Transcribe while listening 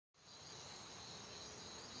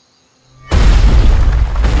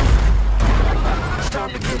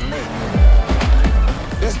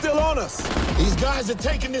guys are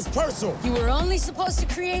taking this personal. You were only supposed to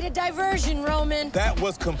create a diversion, Roman. That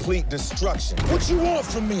was complete destruction. What you want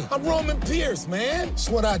from me? I'm Roman Pierce, man. It's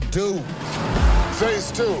what I do.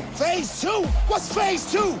 Phase 2. Phase 2? What's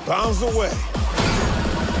phase 2? Bombs away.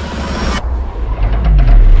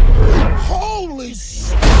 Holy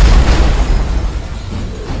shit!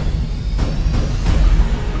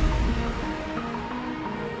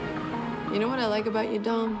 You know what I like about you,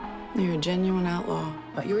 Dom? You're a genuine outlaw,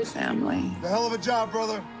 but you're family. A hell of a job,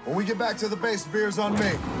 brother. When we get back to the base, beer's on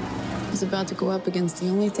me. He's about to go up against the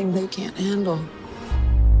only thing they can't handle.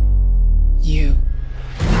 You.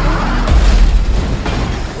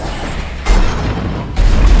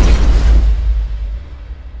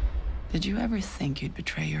 Did you ever think you'd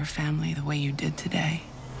betray your family the way you did today?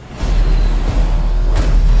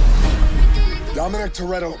 Dominic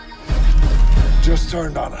Toretto just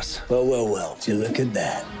turned on us. Well. Did you look at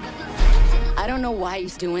that? I don't know why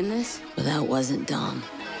he's doing this, but that wasn't Dom.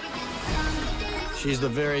 She's the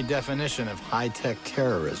very definition of high-tech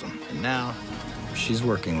terrorism. And now, she's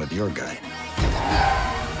working with your guy.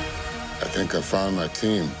 I think I found my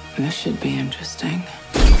team. This should be interesting.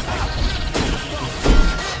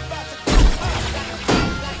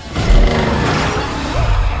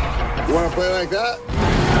 You want to play like that?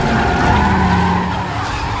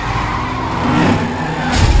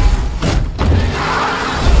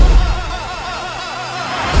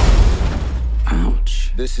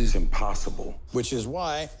 Ouch. This is impossible. Which is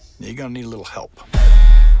why you're gonna need a little help.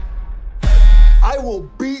 I will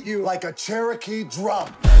beat you like a Cherokee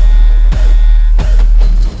drum.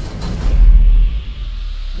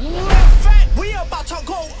 We about to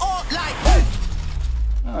go all like.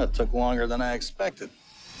 Oh, it took longer than I expected.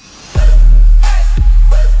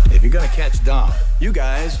 If you're gonna catch Dom, you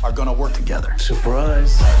guys are gonna work together.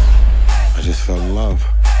 Surprise. I just fell in love.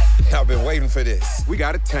 I've been waiting for this. We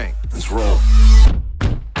got a tank. Let's roll.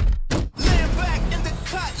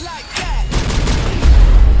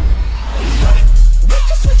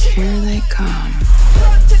 Here they come.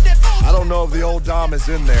 I don't know if the old Dom is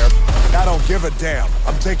in there. I don't give a damn.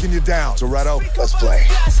 I'm taking you down. Toretto, let's play.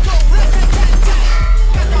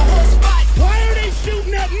 Why are they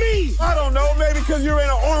shooting at me? I don't know, maybe because you're in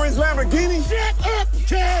an orange Lamborghini? Shut up,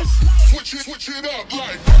 Cash. Switch it up,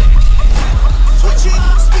 like. Switch it,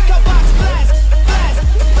 speaker box blast,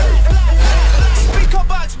 speaker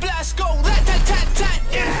box blast, go rat tat tat tat.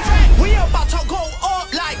 In fact, we about to go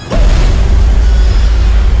up like.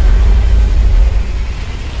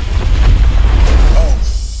 Oh,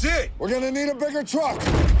 shit! We're gonna need a bigger truck.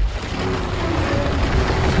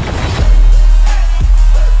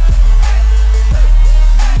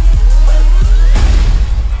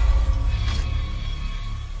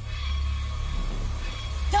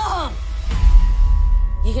 Dom!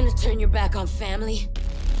 You gonna turn your back on family?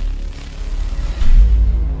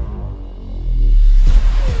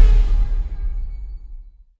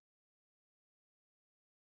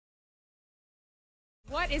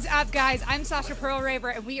 What is up, guys? I'm Sasha Pearl-Raver,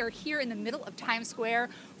 and we are here in the middle of Times Square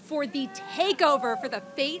for the takeover for the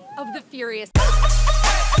Fate of the Furious.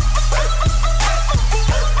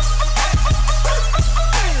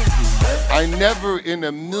 I never in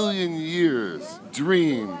a million years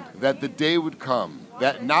dreamed that the day would come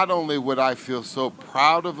that not only would I feel so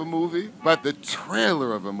proud of a movie, but the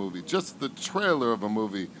trailer of a movie, just the trailer of a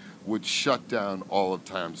movie, would shut down all of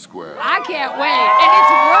Times Square. I can't wait, and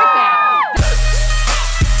it's worth it.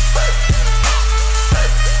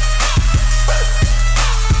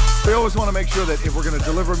 We always want to make sure that if we're going to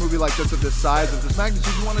deliver a movie like this of this size, of this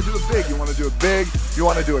magnitude, you want to do it big. You want to do it big. You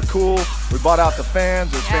want to do it cool. We bought out the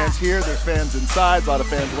fans. There's fans here. There's fans inside. A lot of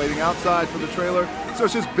fans waiting outside for the trailer. So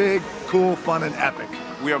it's just big, cool, fun, and epic.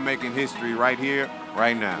 We are making history right here,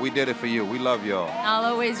 right now. We did it for you. We love y'all. I'll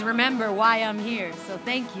always remember why I'm here, so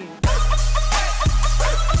thank you.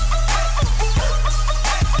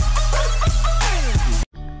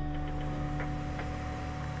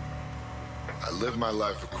 I live my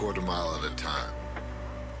life a quarter mile at a time.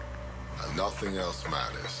 And nothing else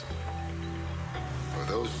matters. For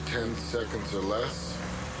those 10 seconds or less,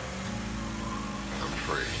 I'm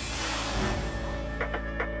free.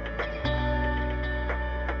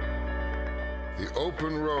 The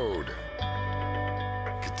open road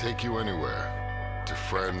could take you anywhere. To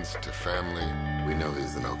friends, to family. We know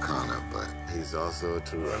he's an O'Connor, but he's also a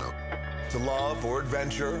Toretto. To love or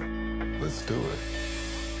adventure. Let's do it.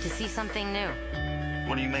 To see something new.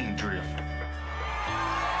 What do you mean, Drift?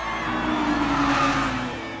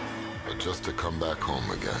 But just to come back home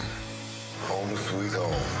again. Home sweet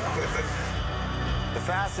home. The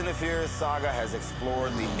Fast and the Furious saga has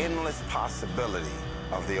explored the endless possibility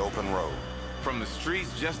of the open road. From the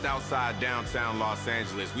streets just outside downtown Los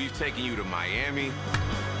Angeles, we've taken you to Miami.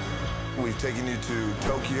 We've taken you to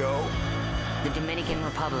Tokyo, The Dominican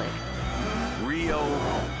Republic, Rio,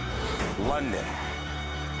 London,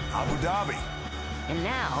 Abu Dhabi. and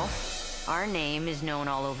now our name is known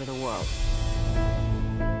all over the world.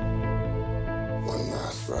 One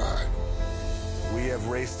last ride. We have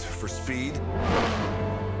raced for speed,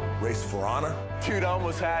 raced for honor. Dude, I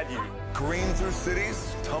almost had you. Careened through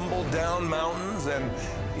cities, tumbled down mountains, and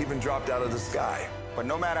even dropped out of the sky. But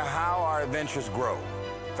no matter how our adventures grow,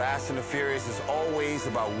 Fast and the Furious is always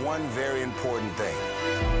about one very important thing: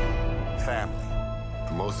 family.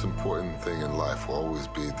 The most important thing in life will always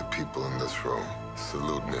be the people in this room.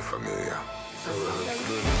 Salute mi familia.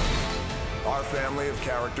 Our family of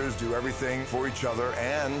characters do everything for each other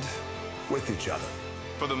and with each other.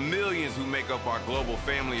 For the millions who make up our global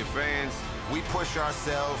family of fans, We push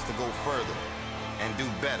ourselves to go further and do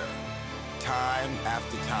better, time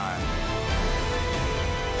after time.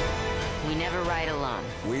 We never ride alone.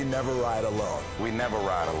 We never ride alone. We never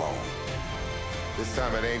ride alone. This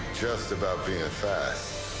time it ain't just about being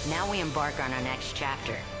fast. Now we embark on our next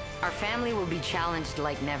chapter. Our family will be challenged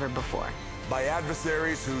like never before. By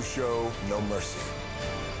adversaries who show no mercy.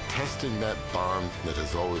 Testing that bond that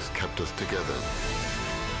has always kept us together.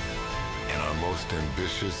 In our most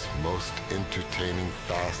ambitious, most entertaining,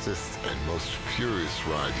 fastest, and most furious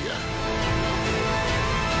ride yet.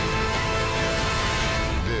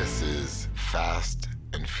 This is Fast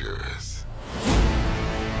and Furious.